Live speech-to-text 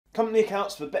Company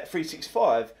accounts for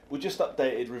Bet365 were just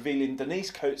updated, revealing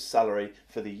Denise Coates' salary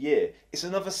for the year. It's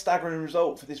another staggering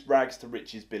result for this rags to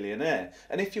riches billionaire.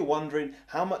 And if you're wondering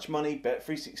how much money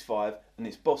Bet365 and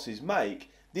its bosses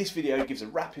make, this video gives a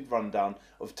rapid rundown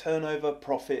of turnover,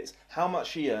 profits, how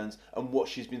much she earns and what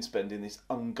she's been spending this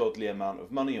ungodly amount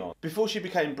of money on. Before she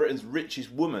became Britain's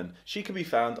richest woman, she could be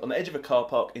found on the edge of a car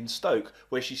park in Stoke,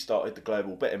 where she started the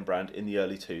global betting brand in the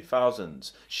early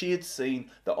 2000s. She had seen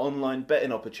the online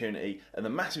betting opportunity and the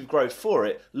massive growth for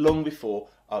it long before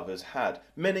others had.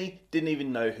 Many didn't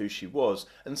even know who she was,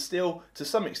 and still, to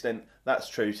some extent, that's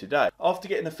true today. After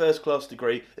getting a first-class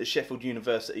degree at Sheffield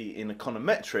University in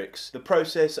econometrics, the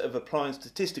process of applying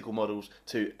statistical models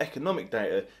to economic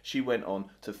data, she went on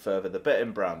to further the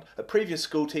betting brand. A previous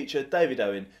school teacher, David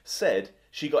Owen, said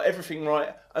she got everything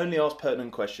right, only asked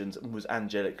pertinent questions and was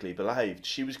angelically behaved.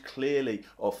 She was clearly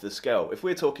off the scale. If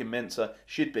we're talking Mensa,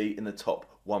 she'd be in the top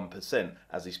 1%,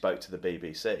 as he spoke to the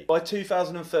BBC. By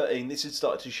 2013, this had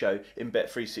started to show in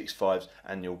Bet365's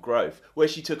annual growth, where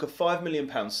she took a £5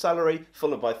 million salary,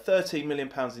 followed by £13 million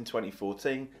in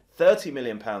 2014, £30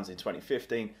 million in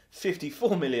 2015,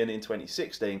 £54 million in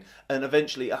 2016, and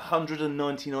eventually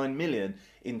 £199 million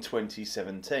in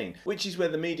 2017, which is where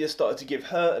the media started to give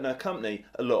her and her company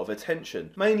a lot of attention,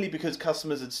 mainly because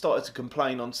customers had started to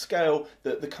complain on scale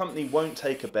that the company won't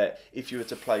take a bet if you were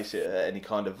to place it at any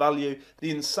kind of value,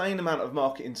 the insane amount of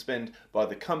marketing spend by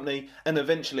the company, and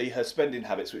eventually her spending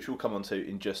habits, which we'll come on to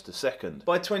in just a second.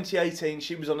 By 2018,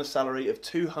 she was on a salary of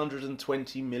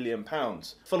 £220 million,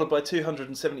 followed by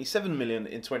 £277 million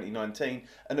in 2019,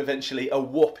 and eventually a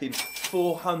whopping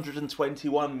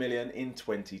 £421 million in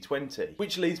 2020.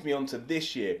 Which leads me on to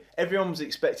this year. Everyone was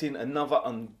expecting another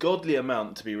ungodly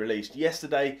amount to be released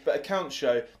yesterday, but accounts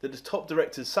show that the top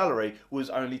director's salary was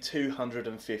only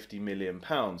 £250 million.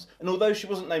 And although she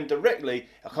wasn't named directly,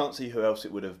 I can't see who else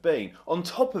it would have been. On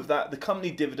top of that, the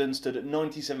company dividend stood at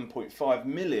 £97.5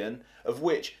 million, of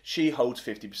which she holds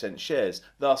 50% shares,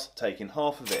 thus taking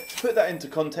half of it. To put that into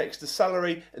context, the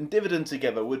salary and dividend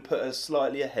together would put her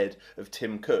slightly ahead of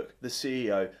Tim Cook, the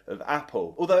CEO of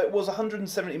Apple. Although it was a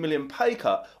 £170 million pay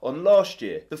cut on last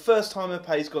year, the first time her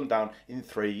pay's gone down in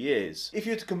 3 years. If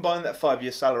you were to combine that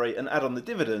 5-year salary and add on the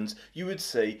dividends, you would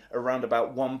see around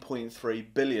about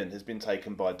 £1.3 billion has been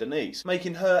taken by Denise,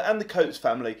 making her and the Coates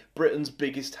family Britain's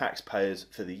biggest taxpayers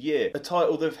for the year, a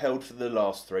title they've held for the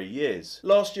last 3 years.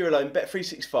 Last year alone,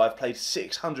 Bet365 paid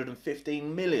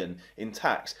 £615 million in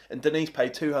tax, and Denise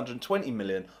paid £220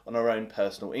 million on her own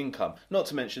personal income, not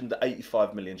to mention the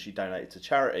 £85 million she donated to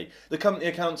charity. The company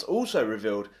accounts also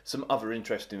revealed some other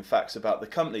interesting facts about the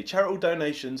company. Charitable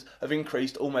donations have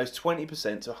increased almost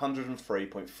 20% to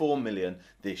 £103.4 million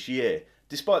this year,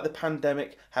 despite the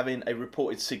pandemic having a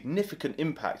reported significant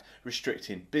impact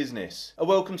restricting business. A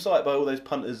welcome sight by all those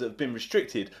punters that have been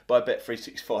restricted by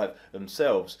Bet365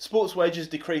 themselves. Sports wagers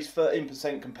decreased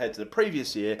 13% compared to the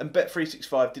previous year, and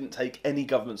Bet365 didn't take any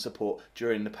government support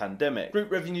during the pandemic.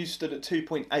 Group revenues stood at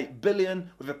 £2.8 billion,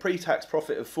 with a pre-tax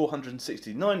profit of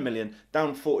 £469 million,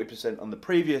 down 40% on the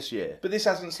previous year. But this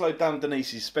hasn't slowed down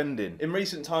Denise's spending. In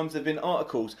recent times, there have been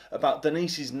articles about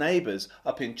Denise's neighbours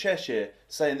up in Cheshire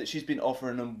saying that she's been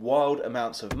offering them wild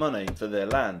amounts of money for their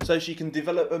land so she can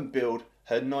develop and build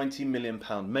her £90 million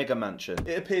mega mansion.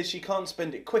 It appears she can't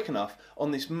spend it quick enough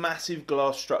on this massive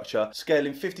glass structure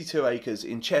scaling 52 acres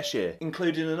in Cheshire,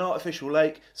 including an artificial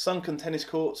lake, sunken tennis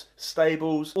courts,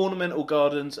 stables, ornamental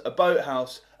gardens, a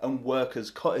boathouse and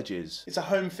workers' cottages. It's a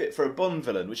home fit for a Bond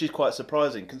villain, which is quite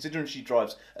surprising considering she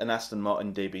drives an Aston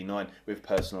Martin DB9 with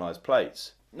personalised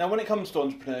plates. Now, when it comes to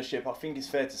entrepreneurship, I think it's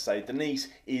fair to say Denise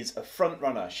is a front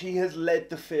runner. She has led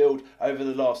the field over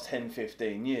the last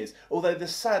 10-15 years. Although the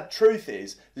sad truth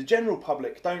is, the general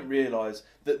public don't realise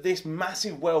that this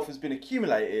massive wealth has been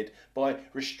accumulated by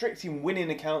restricting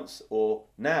winning accounts, or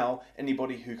now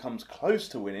anybody who comes close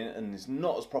to winning and is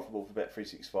not as profitable for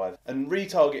Bet365, and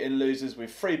retargeting losers with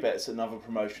free bets and other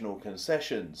promotional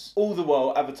concessions, all the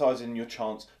while advertising your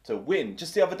chance to win.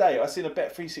 Just the other day, I seen a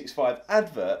Bet365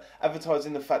 advert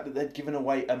advertising the fact that they'd given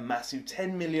away a massive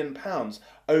 £10 million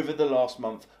over the last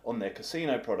month on their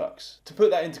casino products. To put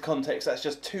that into context, that's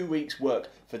just 2 weeks' work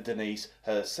for Denise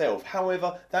herself.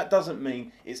 However, that doesn't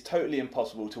mean it's totally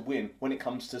impossible to win when it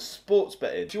comes to sports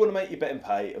betting. If you want to make your betting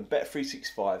pay and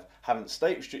Bet365 haven't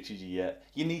state restricted you yet,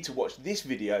 you need to watch this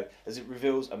video as it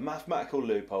reveals a mathematical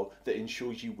loophole that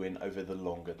ensures you win over the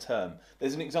longer term.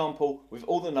 There's an example with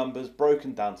all the numbers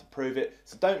broken down to prove it,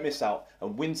 so don't miss out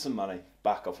and win some money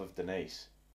back off of Denise.